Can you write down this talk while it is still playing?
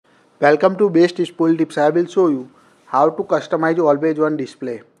Welcome to Bestusefultips. I will show you how to customize always on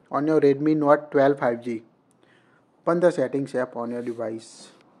display on your Redmi Note 12 5G. Open the settings app on your device.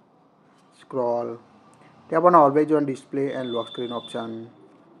 Scroll. Tap on always on display and lock screen option.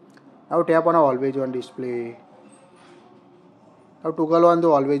 Now tap on always on display. Now toggle on the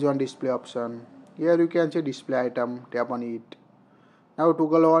always on display option. Here you can see display item. Tap on it. Now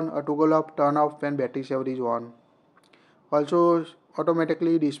toggle on or toggle off, turn off when battery saver is on. Also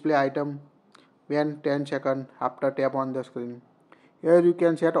automatically display item when 10 seconds after tap on the screen. Here you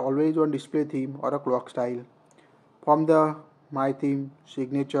can set always on display theme or a clock style. From the My Theme,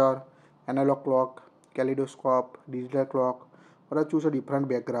 Signature, Analog Clock, Kaleidoscope, Digital Clock, or choose a different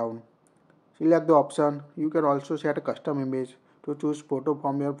background. Select the option. You can also set a custom image to choose photo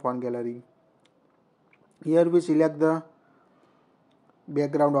from your phone gallery. Here we select the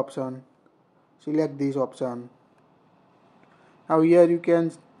background option. Select this option. Now here you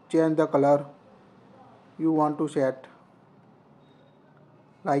can change the color you want to set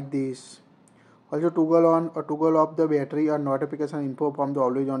like this. Also toggle on or toggle off the battery or notification info from the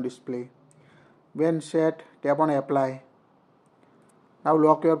always on display. When set, tap on apply. Now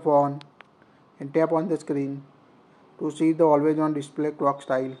lock your phone and tap on the screen to see the always on display clock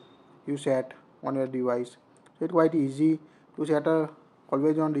style you set on your device. So it's quite easy to set a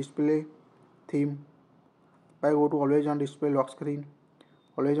always on display theme by go to always on display lock screen,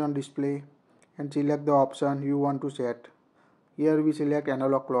 always on display, and select the option you want to set. Here we select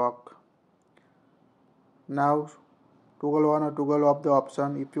analog clock. Now toggle on or toggle off the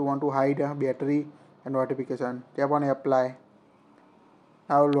option if you want to hide a battery and notification. Tap on apply.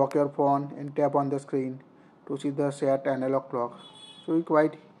 Now lock your phone and tap on the screen to see the set analog clock. So it's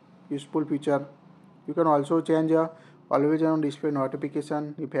quite useful feature. You can also change a always on display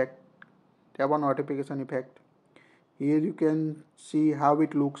notification effect. Tap on notification effect. Here you can see how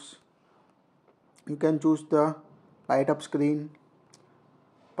it looks. You can choose the light up screen,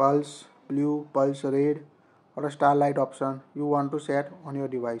 pulse blue, pulse red, or a starlight option you want to set on your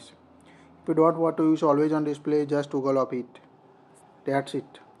device. If you don't want to use always on display, just toggle off it. That's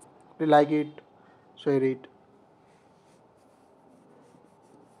it. If you like it, share it.